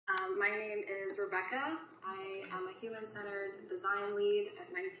My name is Rebecca. I am a human-centered design lead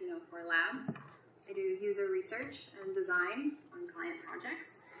at 1904 Labs. I do user research and design on client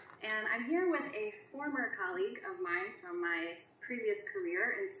projects. And I'm here with a former colleague of mine from my previous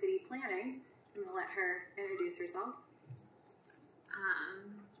career in city planning. I'm going to let her introduce herself.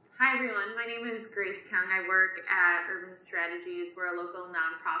 Hi everyone, my name is Grace Kyung. I work at Urban Strategies. We're a local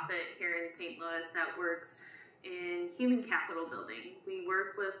nonprofit here in St. Louis that works in human capital building. We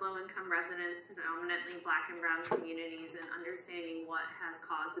work with low-income residents, predominantly Black and brown communities, and understanding what has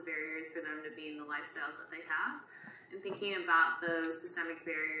caused the barriers for them to be in the lifestyles that they have, and thinking about those systemic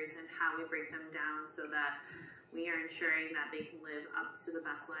barriers and how we break them down so that we are ensuring that they can live up to the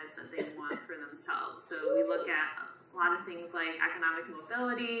best lives that they want for themselves. So we look at a lot of things like economic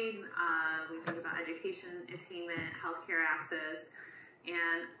mobility, we think about education, attainment, healthcare access,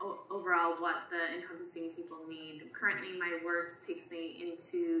 and overall what the encompassing people need. Currently, my work takes me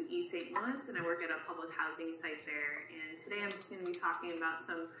into East St. Louis, and I work at a public housing site there. And today I'm just going to be talking about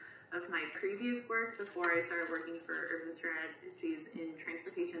some of my previous work before I started working for Urban Strategies in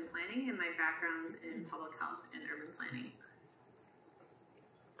transportation planning, and my background's in public health and urban planning.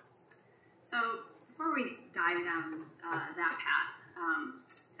 So before we dive down that path,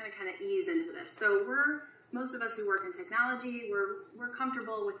 kind of ease into this. So most of us who work in technology, we're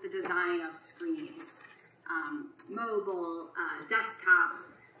comfortable with the design of screens, mobile, desktop.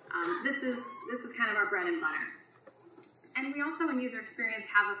 This is kind of our bread and butter. And we also, in user experience,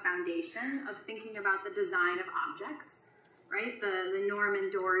 have a foundation of thinking about the design of objects, right? The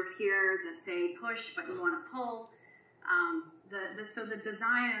Norman doors here that say push, but you want to pull. So the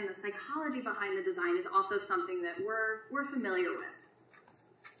design and the psychology behind the design is also something that we're familiar with.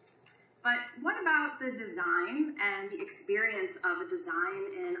 But what about the design and the experience of a design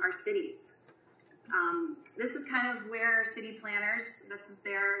in our cities? This is kind of where city planners, this is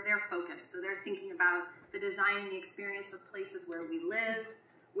their focus. So they're thinking about the design and the experience of places where we live,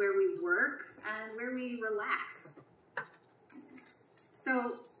 where we work, and where we relax.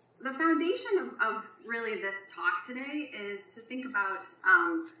 So the foundation of really this talk today is to think about,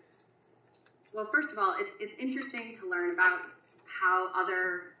 well, first of all, it's interesting to learn about how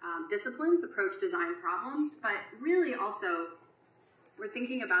other disciplines approach design problems, but really also we're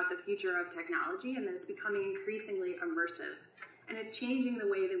thinking about the future of technology and that it's becoming increasingly immersive, and it's changing the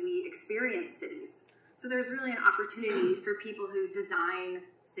way that we experience cities. So there's really an opportunity for people who design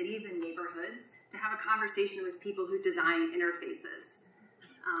cities and neighborhoods to have a conversation with people who design interfaces.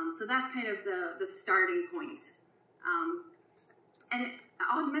 So that's kind of the starting point. And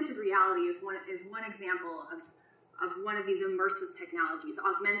augmented reality is one example of one of these immersive technologies.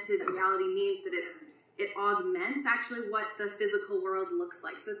 Augmented reality means that it augments actually what the physical world looks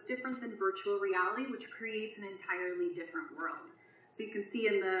like. So it's different than virtual reality, which creates an entirely different world. So you can see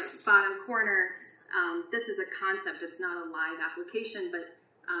in the bottom corner, this is a concept. It's not a live application, but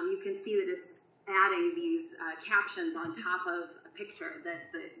you can see that it's adding these captions on top of a picture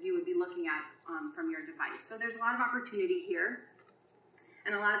that you would be looking at from your device. So there's a lot of opportunity here,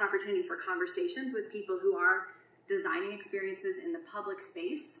 and a lot of opportunity for conversations with people who are designing experiences in the public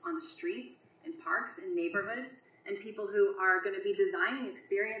space, on the street, in parks, in neighborhoods, and people who are going to be designing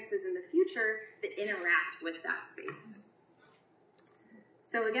experiences in the future that interact with that space.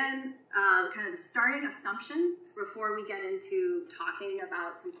 So again, kind of the starting assumption before we get into talking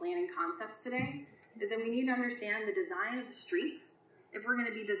about some planning concepts today is that we need to understand the design of the street if we're going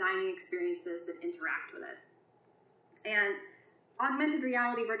to be designing experiences that interact with it. And augmented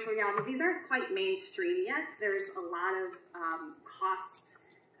reality, virtual reality, these aren't quite mainstream yet. There's a lot of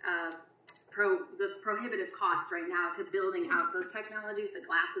prohibitive cost right now to building out those technologies. The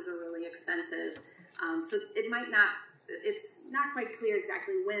glasses are really expensive. So it's not quite clear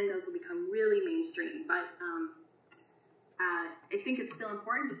exactly when those will become really mainstream, but I think it's still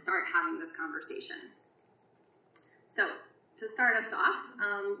important to start having this conversation. So to start us off,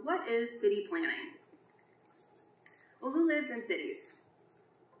 what is city planning? Well, who lives in cities?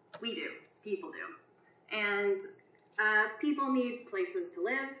 We do. People do. And people need places to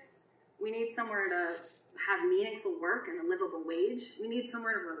live. We need somewhere to have meaningful work and a livable wage. We need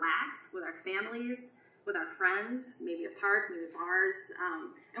somewhere to relax with our families, with our friends, maybe a park, maybe bars.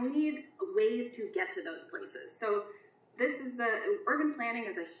 And we need ways to get to those places. So urban planning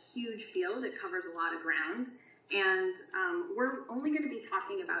is a huge field. It covers a lot of ground. And we're only going to be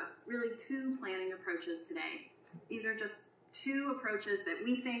talking about really two planning approaches today. These are just two approaches that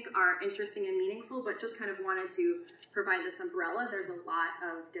we think are interesting and meaningful, but just kind of wanted to provide this umbrella. There's a lot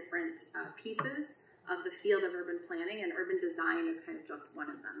of different pieces of the field of urban planning, and urban design is kind of just one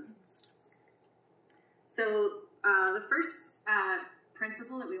of them. So the first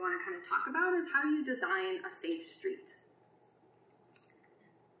principle that we want to kind of talk about is how do you design a safe street?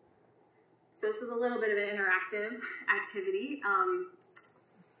 So this is a little bit of an interactive activity.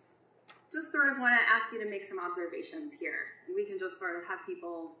 Just sort of want to ask you to make some observations here. We can just sort of have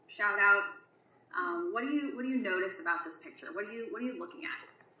people shout out. What do you notice about this picture? What are you looking at?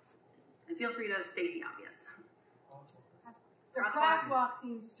 And feel free to state the obvious. The crosswalk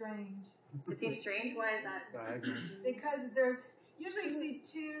seems strange. It seems strange. Why is that? Because there's usually you see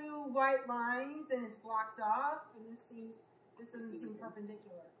two white lines and it's blocked off, and this doesn't seem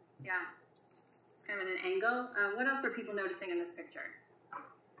perpendicular. Yeah, it's kind of at an angle. What else are people noticing in this picture?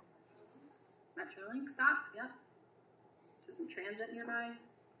 Metrolink stop. Yep. There's some transit nearby.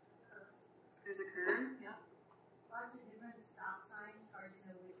 There's a curve. Yep. Lots of different stop signs, hard to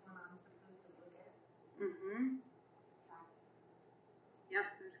know which one I'm supposed to look at. Mm-hmm. Yep,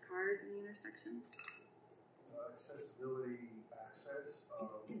 there's cars in the intersection. Accessibility, access.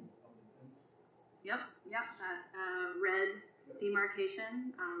 Yep, that red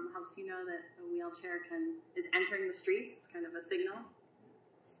demarcation helps you know that a wheelchair is entering the street. It's kind of a signal.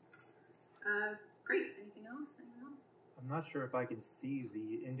 Great. Anything else? I'm not sure if I can see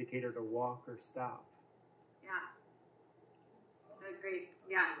the indicator to walk or stop. Yeah. Great.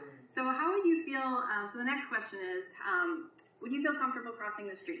 Yeah. So how would you feel? So the next question is, would you feel comfortable crossing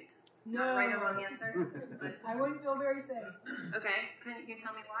the street? No. Not right or wrong answer. But, I wouldn't feel very safe. okay. Can you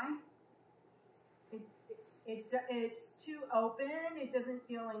tell me why? It's too open. It doesn't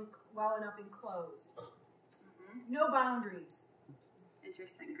feel well enough enclosed. Mm-hmm. No boundaries.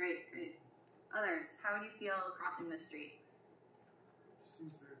 Interesting. Great. Others, how would you feel crossing the street?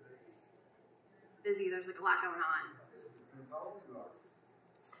 Seems very Busy. There's like a lot going on. Depends how old you are.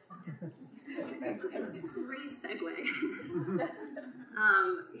 Great segue.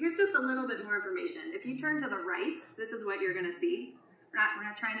 Here's just a little bit more information. If you turn to the right, this is what you're going to see. We're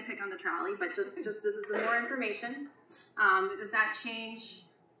not trying to pick on the trolley, but just this is some more information. Does that change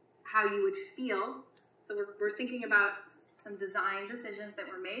how you would feel? So we're thinking about some design decisions that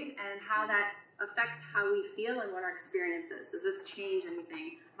were made and how that affects how we feel and what our experience is. Does this change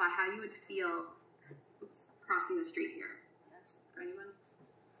anything about how you would feel crossing the street here? For anyone?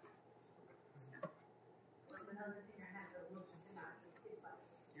 Another thing I had to look at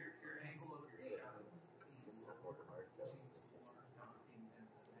your angle of your shadow is a little more hard to daunting than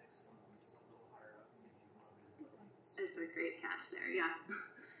the next one, which is a little higher up and gives you more visibility. It's a great catch there, yeah.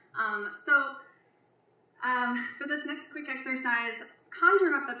 For this next quick exercise,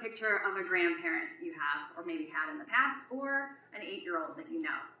 conjure up the picture of a grandparent you have or maybe had in the past, or an 8-year-old that you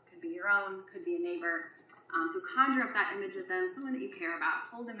know. Could be your own, could be a neighbor. So conjure up that image of them, someone that you care about.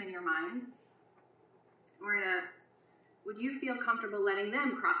 Hold them in your mind. Would you feel comfortable letting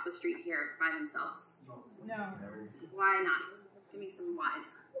them cross the street here by themselves? No. Why not? Give me some whys.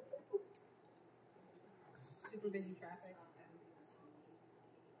 Super busy traffic.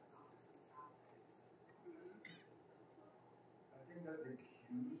 I think that the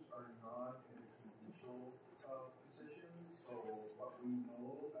cues are not in a conventional position, so what we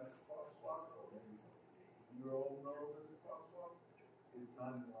know as a crosswalk, or maybe a year-old knows as a crosswalk, is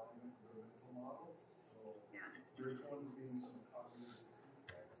not in alignment with the mental model. So Yeah. there's going to be some cognitive dissonance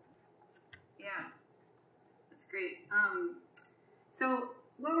there. Yeah, that's great. So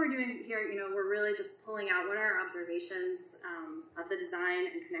what we're doing here, we're really just pulling out what are our observations of the design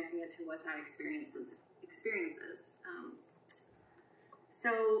and connecting it to what that experience is.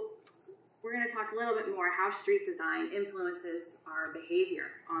 So we're going to talk a little bit more how street design influences our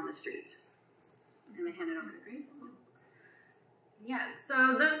behavior on the street. I'm going to hand it over to Grace. Yeah,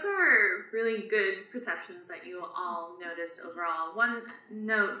 so those are really good perceptions that you all noticed overall. One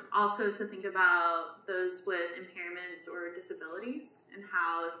note also is to think about those with impairments or disabilities and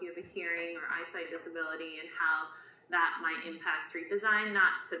how if you have a hearing or eyesight disability and how that might impact street design,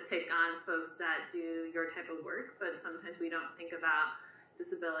 not to pick on folks that do your type of work, but sometimes we don't think about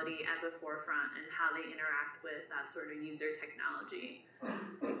disability as a forefront and how they interact with that sort of user technology.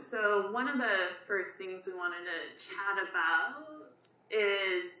 So one of the first things we wanted to chat about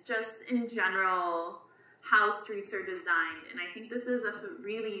is just in general how streets are designed. And I think this is a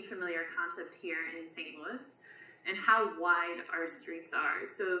really familiar concept here in St. Louis and how wide our streets are.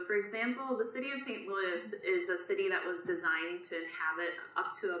 So for example, the city of St. Louis is a city that was designed to inhabit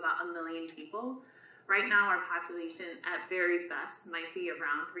up to about 1 million people. Right now, our population at very best might be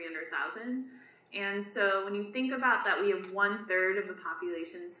around 300,000. And so when you think about that, we have 1/3 of the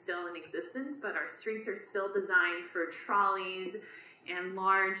population still in existence, but our streets are still designed for trolleys and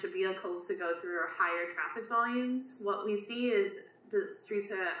large vehicles to go through or higher traffic volumes. What we see is the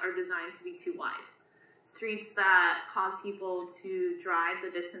streets are designed to be too wide. streets that cause people to drive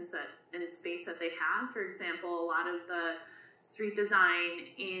the distance and space that they have. For example, a lot of the street design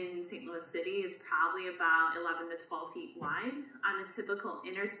in St. Louis City is probably about 11 to 12 feet wide. On a typical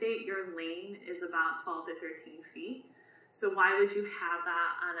interstate, your lane is about 12 to 13 feet. So why would you have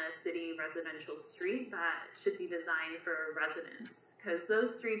that on a city residential street that should be designed for residents? Because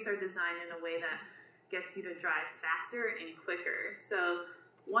those streets are designed in a way that gets you to drive faster and quicker. So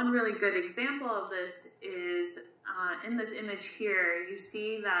one really good example of this is in this image here, you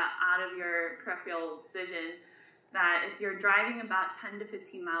see that out of your peripheral vision, that if you're driving about 10 to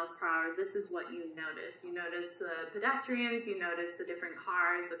 15 miles per hour, this is what you notice. You notice the pedestrians, you notice the different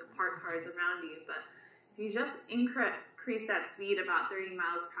cars, the parked cars around you. But if you just increase that speed about 30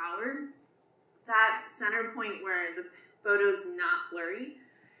 miles per hour, that center point where the photo is not blurry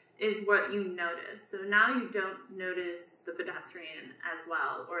is what you notice. So now you don't notice the pedestrian as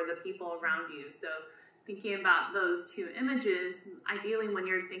well, or the people around you. So thinking about those two images, ideally when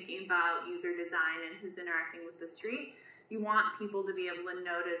you're thinking about user design and who's interacting with the street, you want people to be able to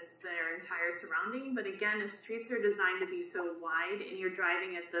notice their entire surrounding. But again, if streets are designed to be so wide and you're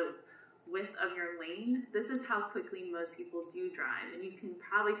driving at the width of your lane, this is how quickly most people do drive. And you can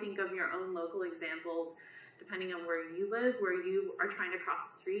probably think of your own local examples depending on where you live, where you are trying to cross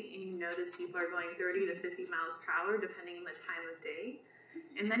the street and you notice people are going 30 to 50 miles per hour depending on the time of day.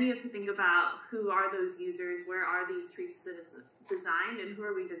 And then you have to think about who are those users, where are these streets that is designed, and who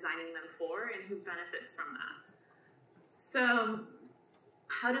are we designing them for, and who benefits from that. So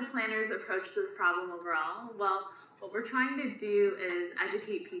how do planners approach this problem overall? Well, what we're trying to do is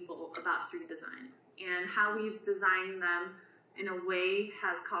educate people about street design, and how we've designed them in a way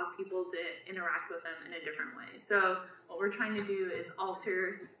has caused people to interact with them in a different way. So what we're trying to do is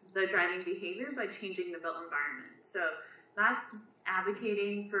alter the driving behavior by changing the built environment. So that's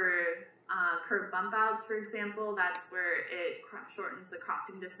advocating for curb bump outs, for example. That's where it shortens the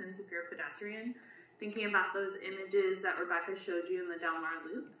crossing distance if you're a pedestrian. Thinking about those images that Rebecca showed you in the Del Mar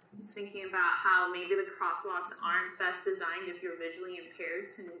Loop. It's thinking about how maybe the crosswalks aren't best designed if you're visually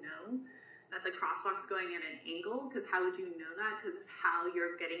impaired to know that the crosswalk's going at an angle, because how would you know that? Because of how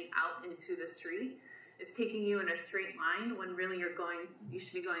you're getting out into the street. It's taking you in a straight line when really you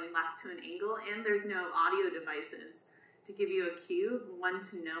should be going left to an angle, and there's no audio devices to give you a cue when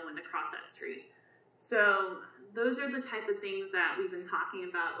to know when to cross that street. So those are the type of things that we've been talking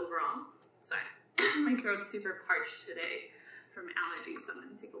about overall. Sorry, my throat's super parched today from allergies, so I'm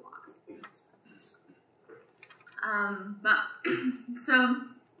gonna take a walk. So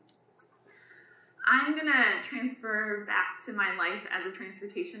I'm gonna transfer back to my life as a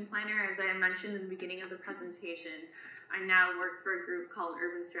transportation planner. As I mentioned in the beginning of the presentation, I now work for a group called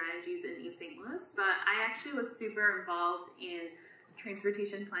Urban Strategies in East St. Louis, but I actually was super involved in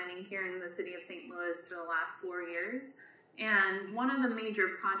transportation planning here in the city of St. Louis for the last 4 years. And one of the major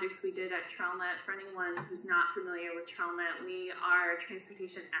projects we did at TrailNet, for anyone who's not familiar with TrailNet, we are a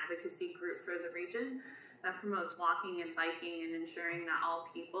transportation advocacy group for the region that promotes walking and biking and ensuring that all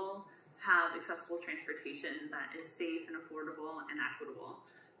people have accessible transportation that is safe and affordable and equitable.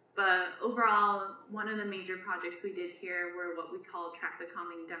 But overall, one of the major projects we did here were what we call traffic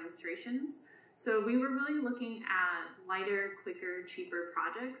calming demonstrations. So we were really looking at lighter, quicker, cheaper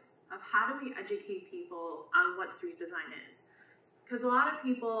projects of how do we educate people on what street design is. Because a lot of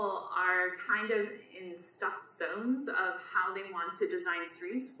people are kind of in stuck zones of how they want to design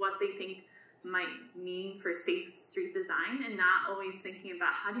streets, what they think might mean for safe street design, and not always thinking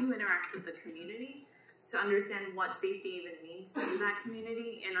about how do you interact with the community to understand what safety even means to that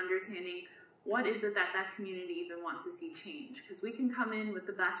community, and understanding what is it that that community even wants to see change. Because we can come in with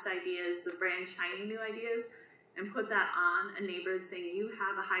the best ideas, the brand shiny new ideas, and put that on a neighborhood saying, you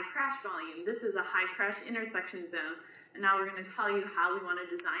have a high crash volume, this is a high crash intersection zone, and now we're going to tell you how we want to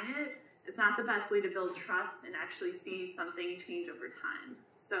design it. It's not the best way to build trust and actually see something change over time.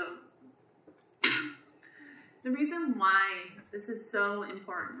 So the reason why this is so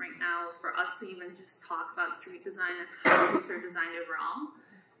important right now for us to even just talk about street design and how streets are designed overall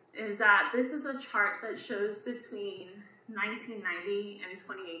is that this is a chart that shows between 1990 and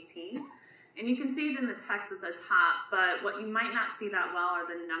 2018. And you can see it in the text at the top, but what you might not see that well are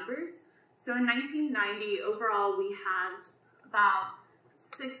the numbers. So in 1990, overall, we had about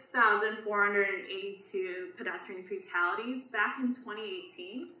 6,482 pedestrian fatalities. Back in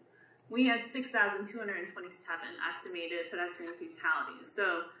 2018, we had 6,227 estimated pedestrian fatalities.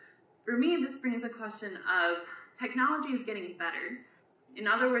 So for me, this brings a question of technology is getting better. In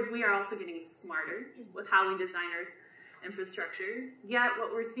other words, we are also getting smarter with how we design our infrastructure. Yet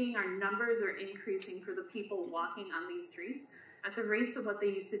what we're seeing, our numbers are increasing for the people walking on these streets at the rates of what they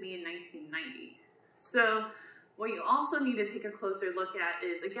used to be in 1990. So what you also need to take a closer look at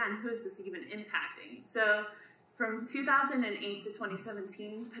is, again, who is this even impacting? So from 2008 to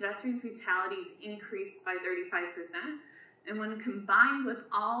 2017, pedestrian fatalities increased by 35%. And when combined with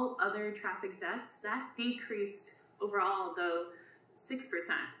all other traffic deaths, that decreased overall, though, 6%.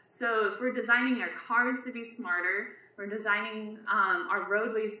 So if we're designing our cars to be smarter, we're designing our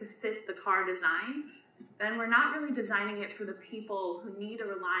roadways to fit the car design, then we're not really designing it for the people who need to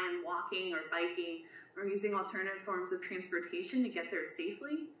rely on walking or biking or using alternative forms of transportation to get there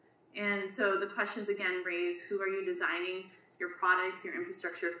safely. And so the questions again raise, who are you designing your products, your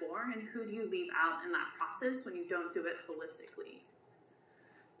infrastructure for, and who do you leave out in that process when you don't do it holistically?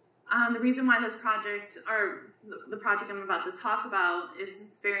 The reason why this project, or the project I'm about to talk about, is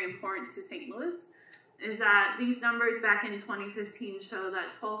very important to St. Louis is that these numbers back in 2015 show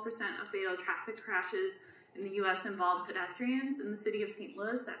that 12% of fatal traffic crashes in the U.S. involve pedestrians. In the city of St.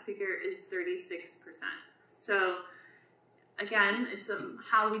 Louis, that figure is 36%. So again, it's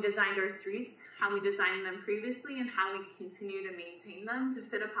how we designed our streets, how we designed them previously, and how we continue to maintain them to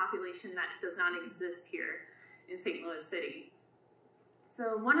fit a population that does not exist here in St. Louis City.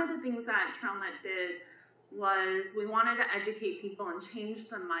 So one of the things that TrailNet did was we wanted to educate people and change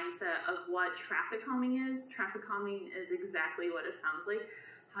the mindset of what traffic calming is. Traffic calming is exactly what it sounds like.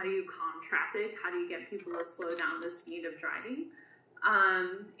 How do you calm traffic? How do you get people to slow down the speed of driving?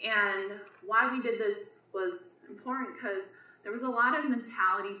 And why we did this was important because there was a lot of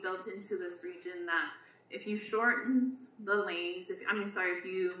mentality built into this region that if you shorten the lanes, if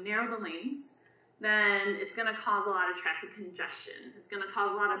you narrow the lanes, then it's going to cause a lot of traffic congestion. It's going to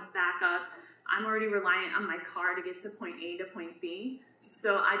cause a lot of backup. I'm already reliant on my car to get to point A to point B,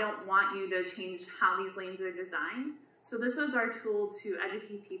 so I don't want you to change how these lanes are designed. So this was our tool to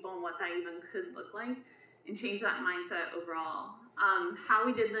educate people on what that even could look like and change that mindset overall. How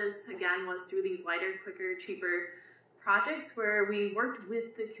we did this, again, was through these lighter, quicker, cheaper projects where we worked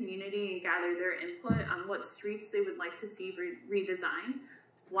with the community and gathered their input on what streets they would like to see redesigned,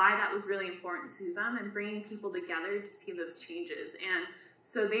 why that was really important to them, and bringing people together to see those changes. And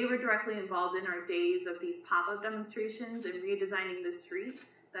so they were directly involved in our days of these pop-up demonstrations and redesigning the street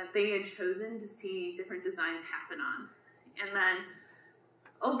that they had chosen to see different designs happen on. And then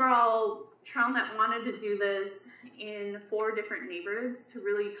overall, TrailNet wanted to do this in 4 different neighborhoods to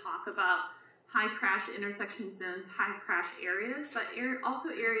really talk about high crash intersection zones, high crash areas, but also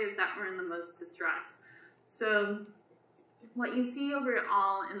areas that were in the most distress. So what you see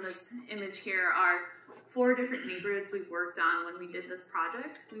overall in this image here are 4 different neighborhoods we worked on when we did this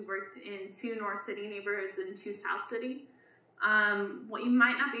project. We worked in 2 North City neighborhoods and 2 South City. What you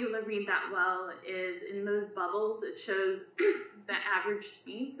might not be able to read that well is in those bubbles, it shows the average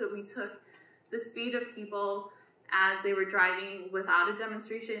speed. So we took the speed of people as they were driving without a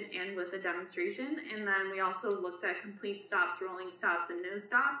demonstration and with a demonstration. And then we also looked at complete stops, rolling stops, and no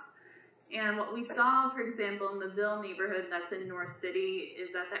stops. And what we saw, for example, in the Ville neighborhood that's in North City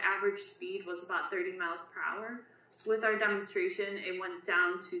is that the average speed was about 30 miles per hour. With our demonstration, it went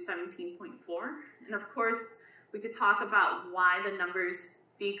down to 17.4. And of course, we could talk about why the numbers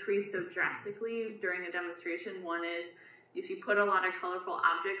decreased so drastically during a demonstration. One is if you put a lot of colorful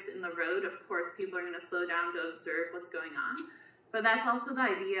objects in the road, of course, people are going to slow down to observe what's going on. But that's also the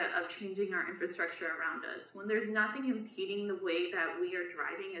idea of changing our infrastructure around us. When there's nothing impeding the way that we are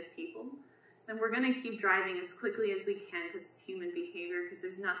driving as people, then we're going to keep driving as quickly as we can because it's human behavior, because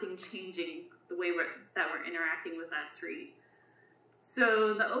there's nothing changing the way that we're interacting with that street.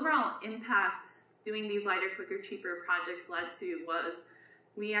 So the overall impact doing these lighter, quicker, cheaper projects led to was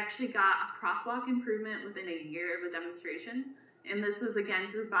we actually got a crosswalk improvement within a year of a demonstration. And this was, again,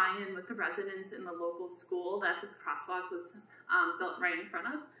 through buy-in with the residents in the local school that this crosswalk was built right in front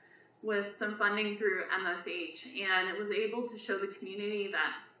of, with some funding through MFH. And it was able to show the community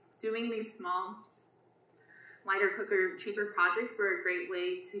that doing these small, lighter, quicker, cheaper projects were a great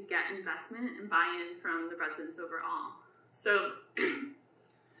way to get investment and buy-in from the residents overall. So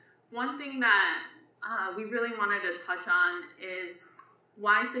one thing that we really wanted to touch on is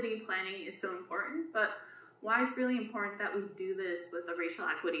why city planning is so important, but why it's really important that we do this with a racial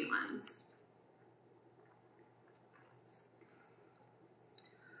equity lens.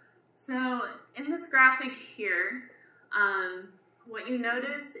 So in this graphic here, what you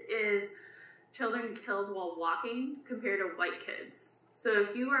notice is children killed while walking compared to white kids. So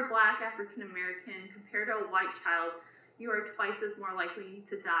if you are Black, African American, compared to a white child, you are twice as more likely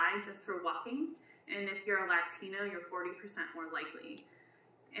to die just for walking. And if you're a Latino, you're 40% more likely.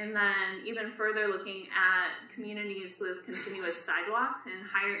 And then even further looking at communities with continuous sidewalks and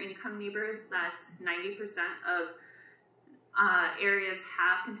higher income neighborhoods, that's 90% of areas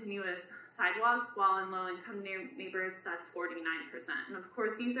have continuous sidewalks, while in low-income neighborhoods, that's 49%. And of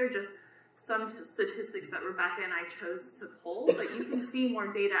course, these are just some statistics that Rebecca and I chose to poll, but you can see more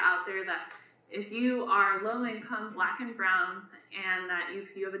data out there that if you are low-income, Black and brown, and that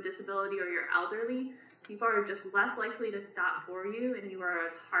if you have a disability or you're elderly, people are just less likely to stop for you, and you are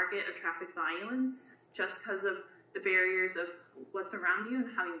a target of traffic violence just because of the barriers of what's around you and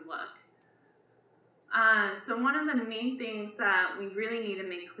how you look. So one of the main things that we really need to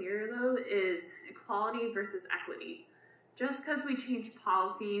make clear, though, is equality versus equity. Just because we change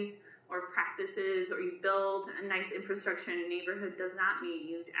policies or practices or you build a nice infrastructure in a neighborhood does not mean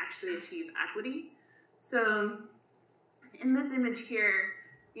you actually achieve equity. So in this image here,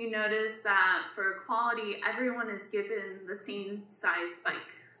 you notice that for equality, everyone is given the same size bike.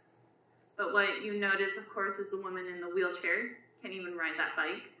 But what you notice, of course, is the woman in the wheelchair can't even ride that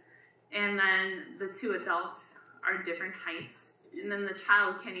bike. And then the two adults are different heights. And then the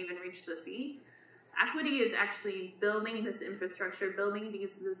child can't even reach the seat. Equity is actually building this infrastructure, building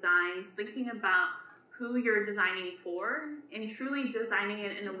these designs, thinking about who you're designing for, and truly designing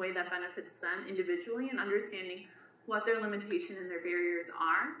it in a way that benefits them individually and understanding what their limitations and their barriers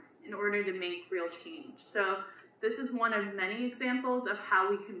are in order to make real change. So this is one of many examples of how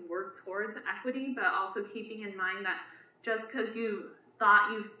we can work towards equity, but also keeping in mind that just because you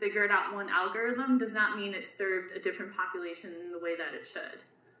thought you figured out one algorithm does not mean it served a different population in the way that it should.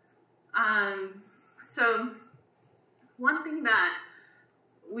 So one thing that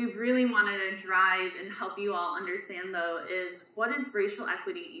we really wanted to drive and help you all understand, though, is what is racial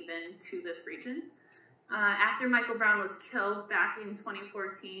equity even to this region? After Michael Brown was killed back in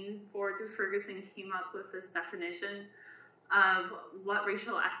 2014, Ford through Ferguson came up with this definition of what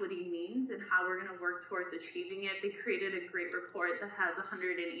racial equity means and how we're going to work towards achieving it. They created a great report that has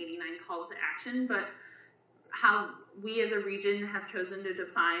 189 calls to action, but how we as a region have chosen to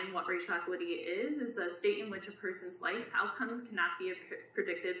define what racial equity is a state in which a person's life outcomes cannot be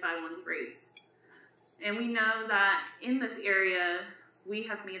predicted by one's race. And we know that in this area, we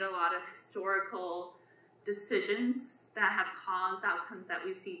have made a lot of historical decisions that have caused outcomes that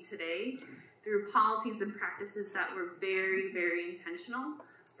we see today through policies and practices that were very, very intentional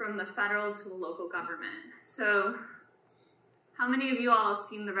from the federal to the local government. So how many of you all have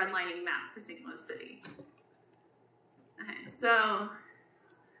seen the redlining map for St. Louis City? Okay, so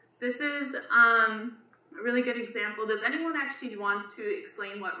this is a really good example. Does anyone actually want to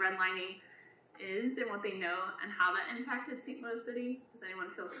explain what redlining is and what they know and how that impacted St. Louis City? Does anyone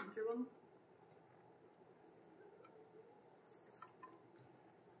feel comfortable?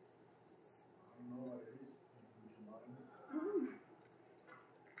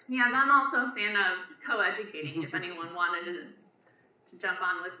 Yeah, but I'm also a fan of co-educating if anyone wanted to jump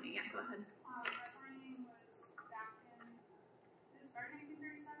on with me. Yeah, go ahead. Redlining was back in, did it start in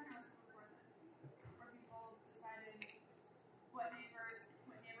 1937 or was it before then? Where people decided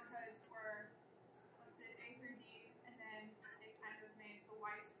what neighborhoods were listed A through D, and then they kind of made the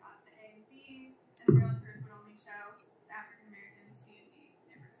whites got the A and B, and the realtors would only show the African American C and D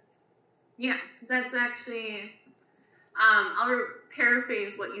neighborhoods. Yeah, that's actually, I'll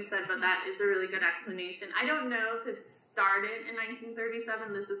paraphrase what you said, but that is a really good explanation. I don't know if it started in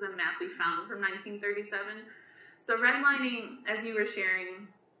 1937. This is a map we found from 1937. So redlining, as you were sharing,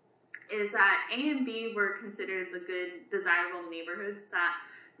 is that A and B were considered the good, desirable neighborhoods that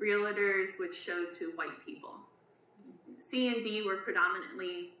realtors would show to white people. C and D were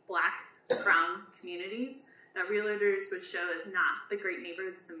predominantly Black, brown communities that realtors would show as not the great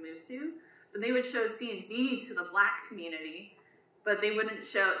neighborhoods to move to. But they would show C and D to the Black community, but they wouldn't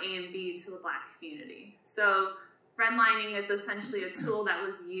show A and B to the Black community. So redlining is essentially a tool that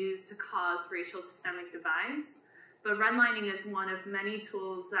was used to cause racial systemic divides, but redlining is one of many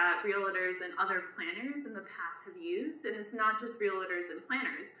tools that realtors and other planners in the past have used, and it's not just realtors and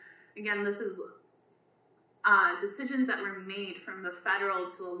planners. Again, this is decisions that were made from the federal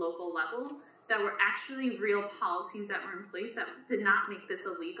to the local level that were actually real policies that were in place that did not make this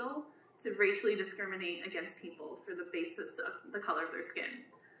illegal to racially discriminate against people for the basis of the color of their skin.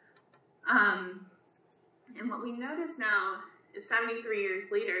 And what we notice now is 73 years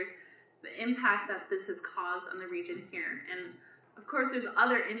later, the impact that this has caused on the region here. And of course, there's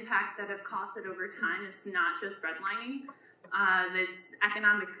other impacts that have caused it over time. It's not just redlining. It's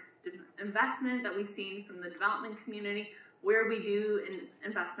economic investment that we've seen from the development community, where we do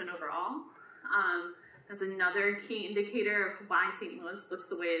investment overall. As another key indicator of why St. Louis looks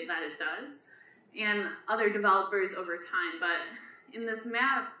the way that it does, and other developers over time. But in this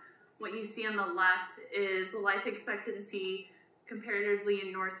map, what you see on the left is the life expectancy comparatively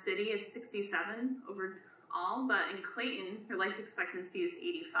in North City. It's 67 overall, but in Clayton, your life expectancy is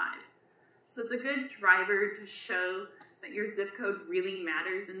 85. So it's a good driver to show that your zip code really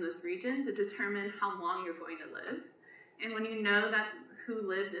matters in this region to determine how long you're going to live. And when you know that who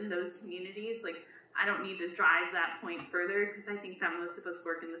lives in those communities, like, I don't need to drive that point further because I think that most of us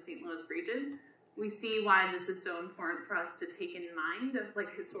work in the St. Louis region. We see why this is so important for us to take in mind of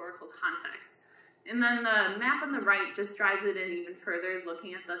like historical context. And then the map on the right just drives it in even further,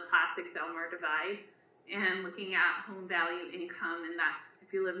 looking at the classic Del Mar divide and looking at home value income, and that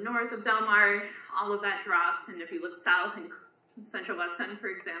if you live north of Del Mar, all of that drops, and if you live south in Central West End, for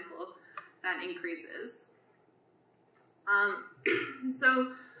example, that increases.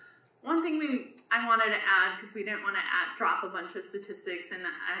 So one thing I wanted to add, because we didn't want to drop a bunch of statistics and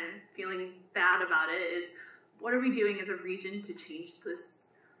I'm feeling bad about it, is what are we doing as a region to change this,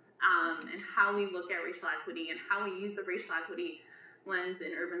 and how we look at racial equity and how we use the racial equity lens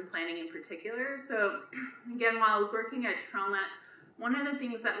in urban planning in particular. So again, while I was working at TrailNet, one of the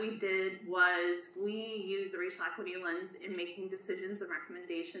things that we did was we used the racial equity lens in making decisions and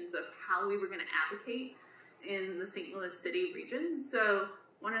recommendations of how we were going to advocate in the St. Louis City region. So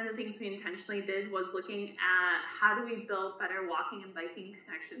one of the things we intentionally did was looking at how do we build better walking and biking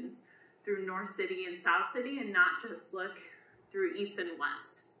connections through North City and South City, and not just look through East and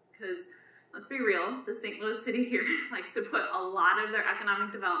West. Because let's be real, the St. Louis City here likes to put a lot of their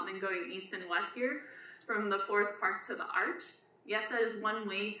economic development going east and west here, from the Forest Park to the Arch. Yes, that is one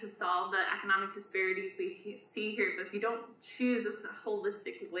way to solve the economic disparities we see here, but if you don't choose a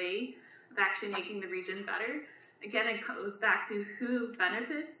holistic way of actually making the region better, again, it goes back to who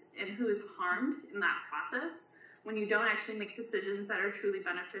benefits and who is harmed in that process when you don't actually make decisions that are truly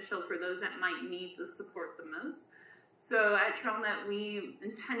beneficial for those that might need the support the most. So at TrailNet, we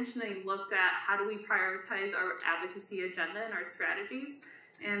intentionally looked at how do we prioritize our advocacy agenda and our strategies.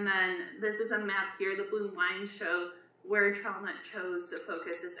 And then this is a map here. The blue lines show where TrailNet chose to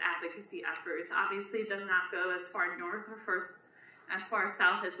focus its advocacy efforts. Obviously, it does not go as far north or as far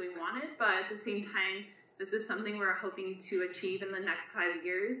south as we wanted, but at the same time, this is something we're hoping to achieve in the next 5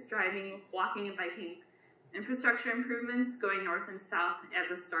 years, driving walking and biking infrastructure improvements going north and south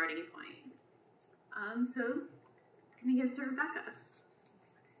as a starting point. So I'm going to give it to Rebecca.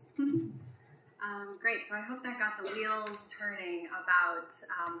 Great, so I hope that got the wheels turning about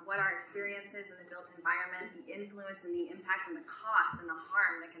what our experience is in the built environment, the influence and the impact and the cost and the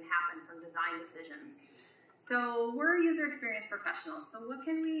harm that can happen from design decisions. So we're user experience professionals, so what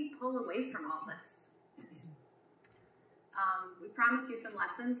can we pull away from all this? We promised you some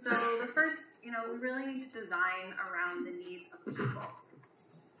lessons. So the first, we really need to design around the needs of people.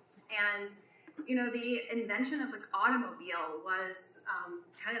 And, the invention of the automobile was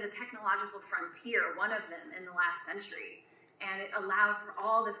kind of the technological frontier, one of them in the last century. And it allowed for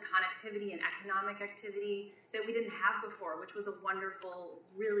all this connectivity and economic activity that we didn't have before, which was a wonderful,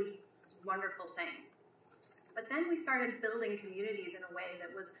 really wonderful thing. But then we started building communities in a way that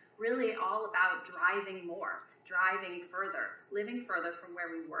was really all about driving more, driving further, living further from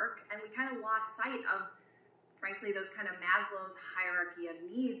where we work. And we kind of lost sight of, frankly, those kind of Maslow's hierarchy of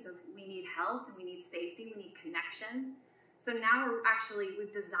needs of we need health, we need safety, we need connection. So now we've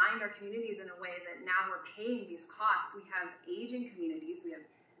designed our communities in a way that now we're paying these costs. We have aging communities. We have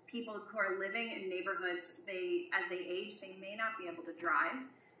people who are living in neighborhoods. As they age, they may not be able to drive,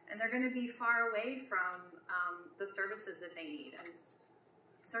 and they're going to be far away from the services that they need. And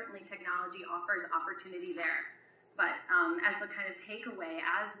certainly technology offers opportunity there. But as the kind of takeaway,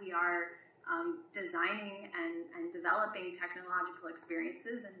 as we are designing and developing technological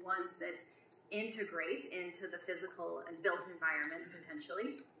experiences and ones that integrate into the physical and built environment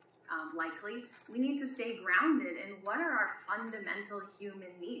potentially, likely, we need to stay grounded in what are our fundamental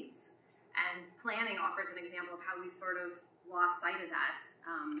human needs. And planning offers an example of how we sort of lost sight of that.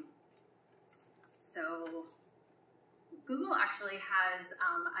 So Google actually has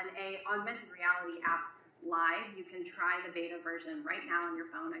an augmented reality app live. You can try the beta version right now on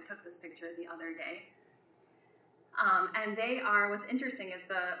your phone. I took this picture the other day. And what's interesting is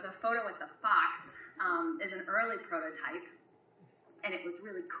the photo with the fox is an early prototype, and it was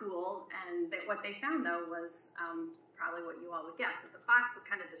really cool. And what they found, though, was probably what you all would guess, that the fox was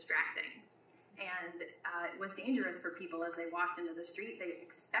kind of distracting. And it was dangerous for people as they walked into the street. They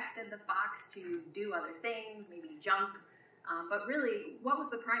expected the fox to do other things, maybe jump. But really, what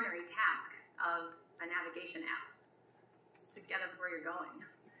was the primary task of a navigation app? To get us where you're going.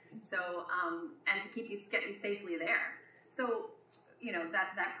 So, and to get you safely there. So,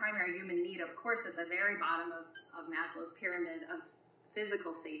 that primary human need, of course, at the very bottom of Maslow's pyramid of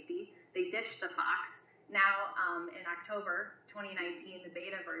physical safety, they ditched the fox. Now, in October 2019, the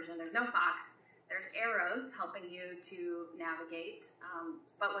beta version, there's no fox. There's arrows helping you to navigate.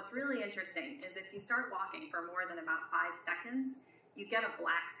 But what's really interesting is if you start walking for more than about 5 seconds, you get a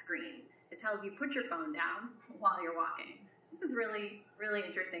black screen. It tells you put your phone down while you're walking. This is really, really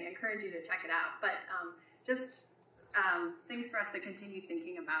interesting. I encourage you to check it out. But just things for us to continue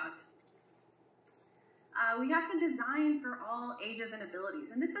thinking about. We have to design for all ages and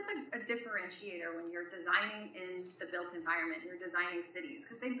abilities. And this is a differentiator when you're designing in the built environment, you're designing cities,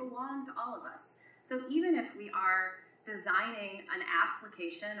 because they belong to all of us. So even if we are designing an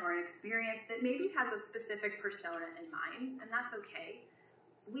application or an experience that maybe has a specific persona in mind, and that's okay,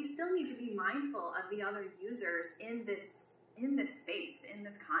 we still need to be mindful of the other users in this space, in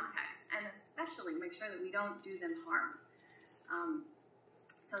this context, and especially make sure that we don't do them harm.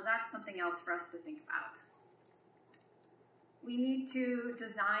 So that's something else for us to think about. We need to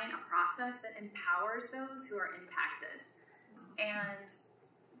design a process that empowers those who are impacted. And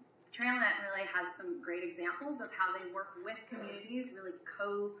TrailNet really has some great examples of how they work with communities, really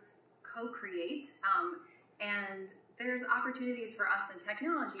co-create. And there's opportunities for us in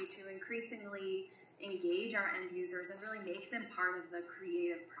technology to increasingly engage our end users and really make them part of the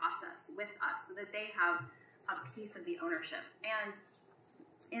creative process with us so that they have a piece of the ownership. And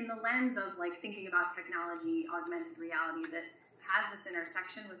in the lens of like thinking about technology, augmented reality that has this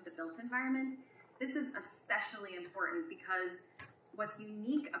intersection with the built environment, this is especially important because what's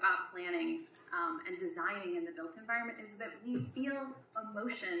unique about planning and designing in the built environment is that we feel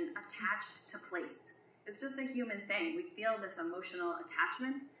emotion attached to place. It's just a human thing. We feel this emotional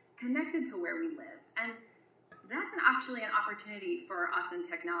attachment connected to where we live. And that's actually an opportunity for us in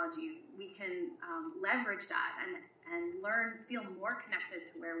technology. We can leverage that and feel more connected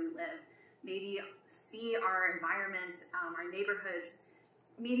to where we live. Maybe see our environment, our neighborhoods,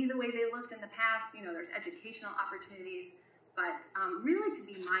 maybe the way they looked in the past. You know, there's educational opportunities, but really to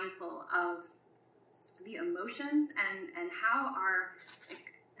be mindful of the emotions and how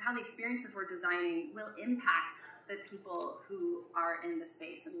the experiences we're designing will impact the people who are in the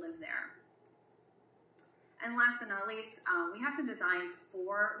space and live there. And last but not least, we have to design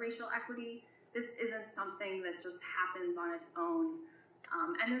for racial equity. This isn't something that just happens on its own.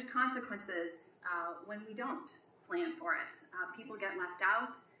 And there's consequences when we don't plan for it. People get left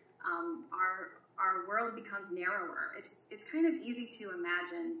out. Our world becomes narrower. It's kind of easy to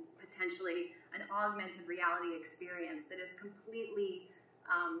imagine potentially an augmented reality experience that is completely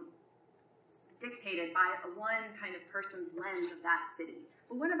dictated by one kind of person's lens of that city.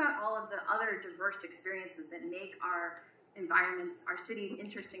 But what about all of the other diverse experiences that make our environments, our cities,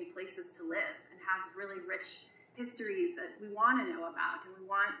 interesting places to live and have really rich histories that we want to know about, and we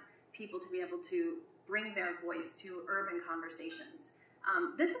want people to be able to bring their voice to urban conversations.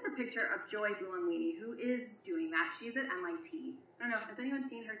 This is a picture of Joy Buolamwini, who is doing that. She's at MIT. I don't know, has anyone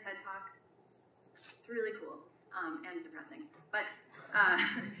seen her TED Talk? It's really cool and depressing. But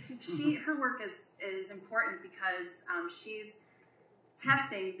her work is important because she's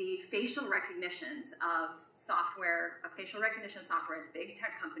testing the facial recognitions of software, facial recognition software at big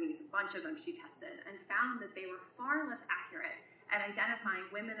tech companies, a bunch of them she tested, and found that they were far less accurate at identifying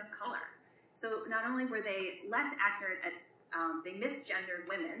women of color. So not only were they less accurate at, they misgendered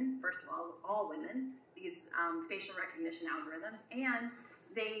women, first of all women, these facial recognition algorithms, and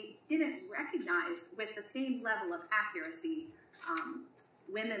they didn't recognize with the same level of accuracy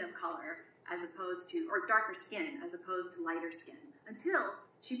women of color as opposed to, or darker skin as opposed to lighter skin, until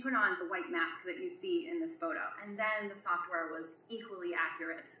she put on the white mask that you see in this photo. And then the software was equally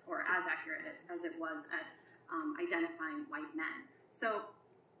accurate, or as accurate as it was at identifying white men. So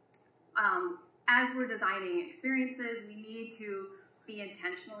as we're designing experiences, we need to be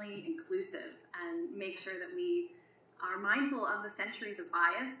intentionally inclusive and make sure that we are mindful of the centuries of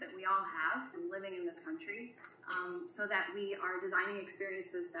bias that we all have from living in this country, so that we are designing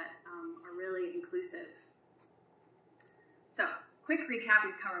experiences that are really inclusive. So, quick recap,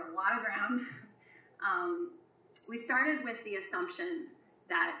 we've covered a lot of ground. We started with the assumption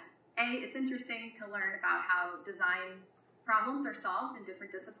that A, it's interesting to learn about how design problems are solved in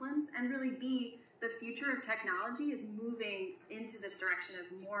different disciplines, and really B, the future of technology is moving into this direction of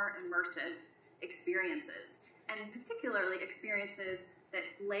more immersive experiences, and particularly experiences that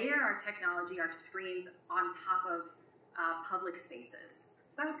layer our technology, our screens, on top of public spaces.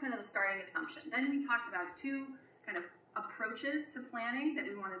 So that was kind of the starting assumption. Then we talked about two kind of approaches to planning that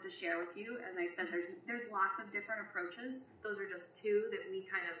we wanted to share with you. As I said, there's lots of different approaches. Those are just two that we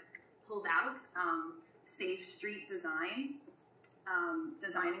kind of pulled out. Safe street design,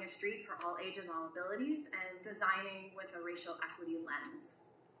 designing a street for all ages, all abilities, and designing with a racial equity lens.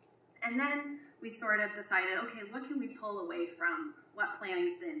 And then we sort of decided, okay, what can we pull away from what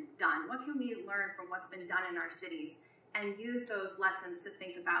planning's been done? What can we learn from what's been done in our cities? And use those lessons to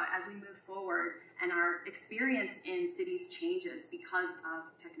think about as we move forward and our experience in cities changes because of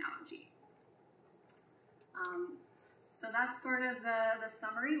technology. So that's sort of the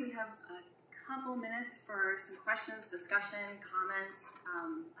summary. We have a couple minutes for some questions, discussion, comments.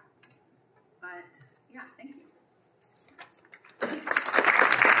 But yeah, thank you.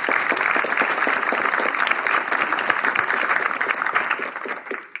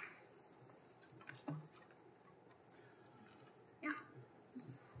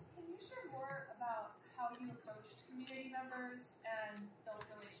 Members and build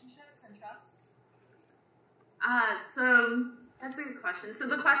relationships and trust? So that's a good question. So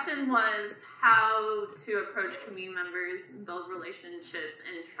the question was how to approach community members, build relationships,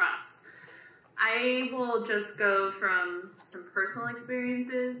 and trust. I will just go from some personal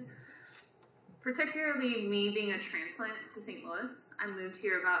experiences, particularly me being a transplant to St. Louis. I moved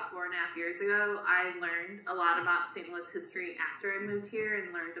here about 4.5 years ago. I learned a lot about St. Louis history after I moved here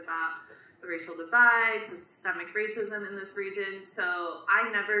and learned about the racial divides, the systemic racism in this region. So I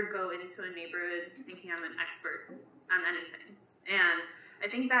never go into a neighborhood thinking I'm an expert on anything. And I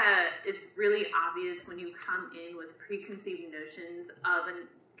think that it's really obvious when you come in with preconceived notions of a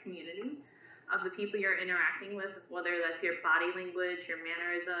community, of the people you're interacting with, whether that's your body language, your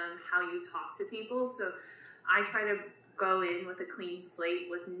mannerism, how you talk to people. So I try to go in with a clean slate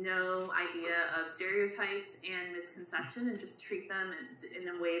with no idea of stereotypes and misconception and just treat them in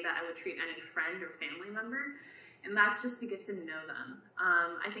a way that I would treat any friend or family member. And that's just to get to know them.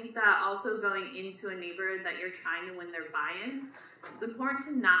 I think that also going into a neighborhood that you're trying to win their buy-in, it's important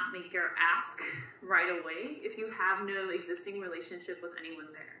to not make your ask right away if you have no existing relationship with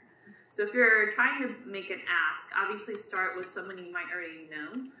anyone there. So if you're trying to make an ask, obviously start with someone you might already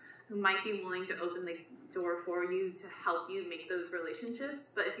know, who might be willing to open the door for you to help you make those relationships.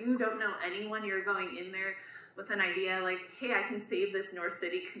 But if you don't know anyone, you're going in there with an idea like, hey, I can save this North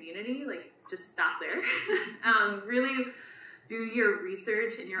City community, like just stop there. Really do your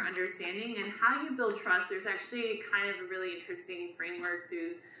research and your understanding and how you build trust. There's actually kind of a really interesting framework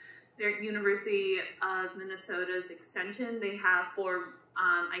through their University of Minnesota's extension. They have 4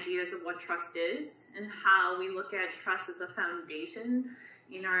 ideas of what trust is and how we look at trust as a foundation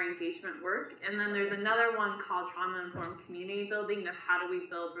in our engagement work. And then there's another one called trauma-informed community building, of how do we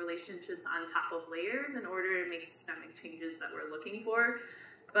build relationships on top of layers in order to make systemic changes that we're looking for.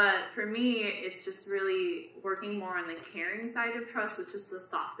 But for me, it's just really working more on the caring side of trust, which is the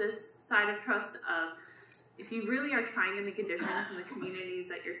softest side of trust. Of if you really are trying to make a difference in the communities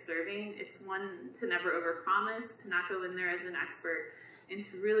that you're serving, it's one, to never overpromise, to not go in there as an expert, and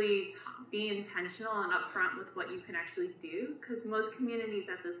to really be intentional and upfront with what you can actually do. Because most communities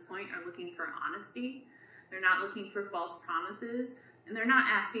at this point are looking for honesty. They're not looking for false promises. And they're not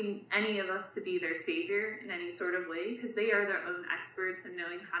asking any of us to be their savior in any sort of way, because they are their own experts in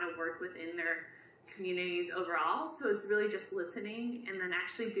knowing how to work within their communities overall. So it's really just listening and then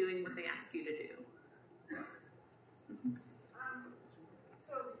actually doing what they ask you to do.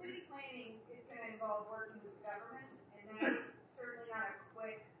 So city planning is going to involve working with government, and that's certainly not a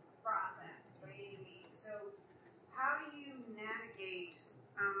quick process by any means. So how do you navigate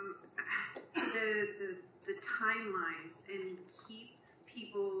the timelines and keep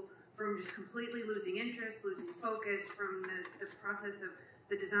people from just completely losing interest, losing focus from the process of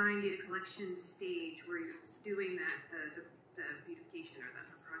the design data collection stage where you're doing that, the beautification or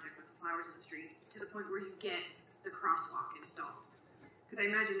the project with the flowers on the street, to the point where you get the crosswalk installed? Because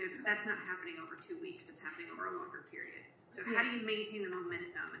I imagine that's not happening over 2 weeks, it's happening over a longer period. So how do you maintain the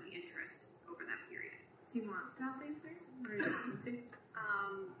momentum and the interest over that period? Do you want that answer? Or do you want to?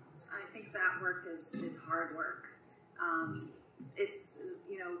 I think that work is hard work. It's,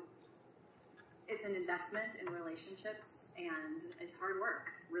 it's an investment in relationships, and it's hard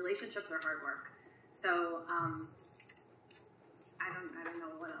work. Relationships are hard work. So I don't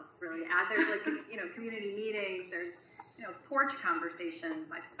know what else really to add. There's community meetings. There's porch conversations.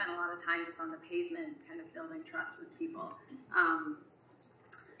 I've spent a lot of time just on the pavement, kind of building trust with people.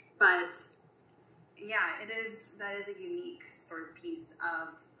 But yeah, that is a unique sort of piece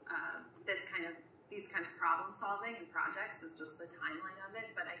of these kinds of problem solving and projects is just the timeline of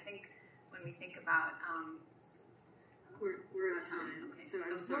it. But I think when we think about we're out of time, okay, so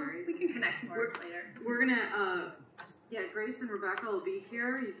I'm sorry. We can connect more later. We're gonna Grace and Rebecca will be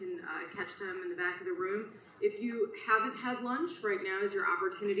here. You can catch them in the back of the room. If you haven't had lunch, right now is your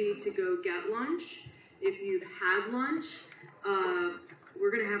opportunity to go get lunch. If you've had lunch,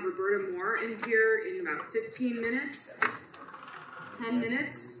 we're gonna have Roberta Moore in here in about 15 minutes. 10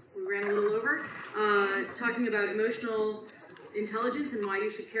 minutes. We're we ran a little over, talking about emotional intelligence and why you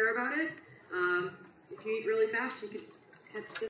should care about it. If you eat really fast, you could catch this.